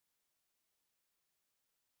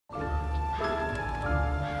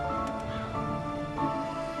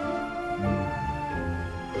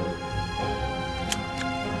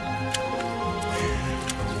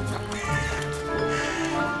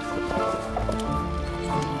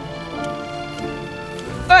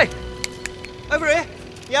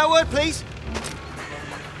Yeah, a word, please.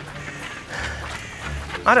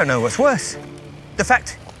 I don't know what's worse. The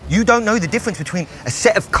fact you don't know the difference between a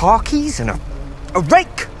set of car keys and a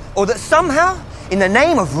rake, or that somehow, in the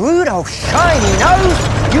name of rude old shiny nose,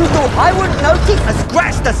 you thought I wouldn't notice a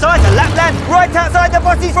scratch the size of Lapland right outside the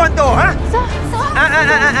boss's front door, huh? Sir.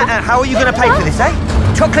 How are you going to pay for this, eh?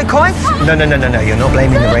 Chocolate coins? No, you're not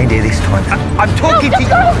blaming the reindeer this time. I'm talking to you.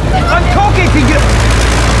 I'm talking to you.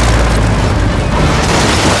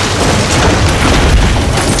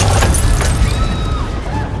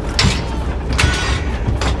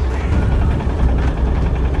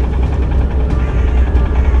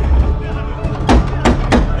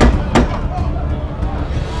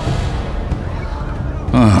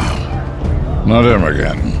 Not him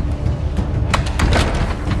again.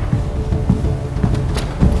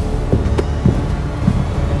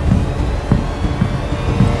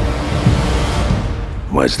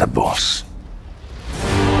 Where's the boss?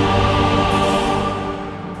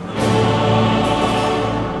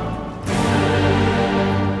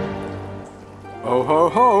 Oh, ho,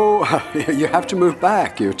 ho. You have to move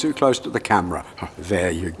back. You're too close to the camera.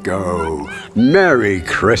 There you go. Merry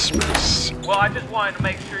Christmas. Well, I just wanted to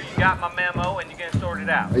make sure you got my memo and you're going to sort it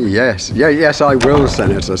out. Yes, I will,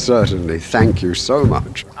 Senator, certainly. Thank you so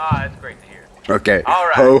much. Ah, that's great to hear. Okay. All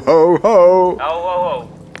right. Ho, ho, ho. Ho, ho, ho.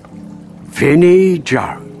 Vinnie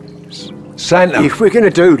Jones. Santa. If we're going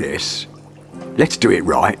to do this, let's do it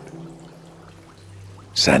right.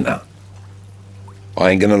 Santa. I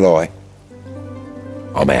ain't gonna lie.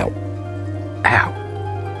 I'm out. Out?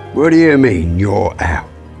 What do you mean, you're out?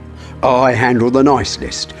 I handle the nice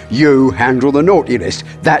list. You handle the naughty list.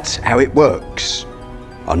 That's how it works.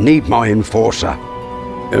 I need my enforcer.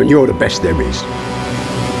 And you're the best there is.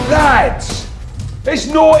 Lads! It's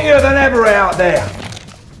naughtier than ever out there.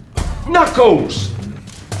 Knuckles!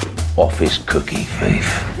 Office cookie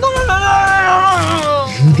thief.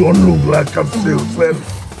 You don't look like a salesman.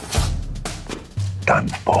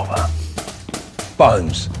 Don't bother.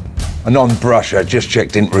 Bones, a non-brusher, just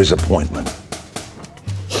checked in for his appointment.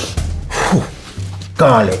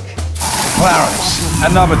 Garlic. Clarence,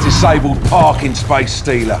 another disabled parking space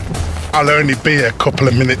stealer. I'll only be here a couple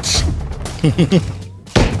of minutes.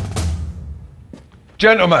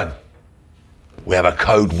 Gentlemen, we have a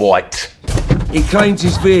code white. He claims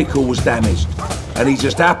his vehicle was damaged, and he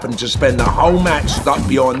just happened to spend the whole match stuck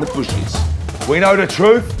behind the bushes. We know the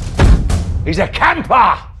truth. He's a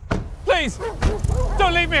camper! Please,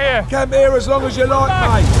 don't leave me here. Camp here as long as you like,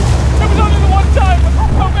 mate. It was only the one time.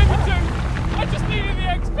 Oh, maybe two. I just needed the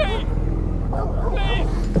XP. Please,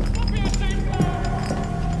 don't be a cheater.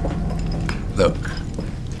 Look,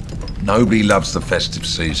 nobody loves the festive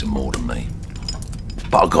season more than me.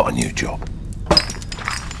 But I got a new job.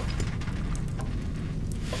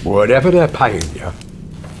 Whatever they're paying you,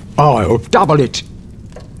 I'll double it.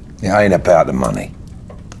 It ain't about the money.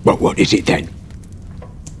 Well, what is it then?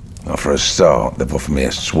 Well, for a start, they've offered me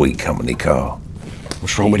a sweet company car.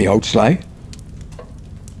 What's wrong with the old sleigh?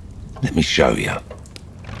 Let me show you.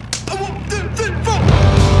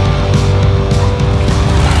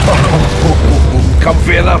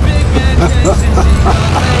 Comfy enough.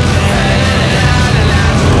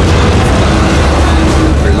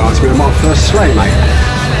 Reminds me of my first sleigh, mate.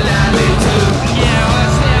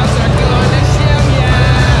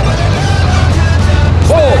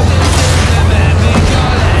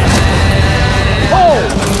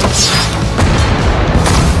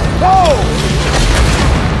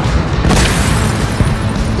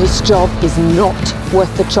 This job is not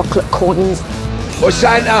worth the chocolate coins. Well,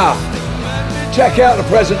 Santa, check out the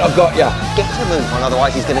present I've got you. Get to the moon,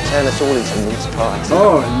 otherwise he's going to turn us all into mince pies.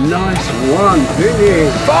 Oh, nice one, Vinnie.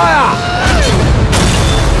 Fire!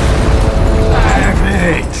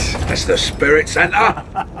 Damn it! That's the spirit, Santa.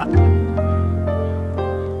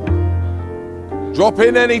 Drop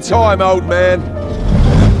in any time, old man.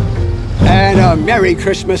 And a Merry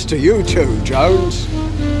Christmas to you too, Jones.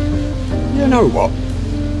 You know what?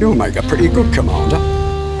 You'll make a pretty good commander.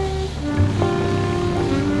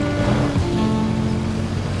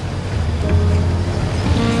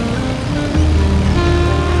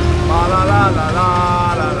 La la la la la.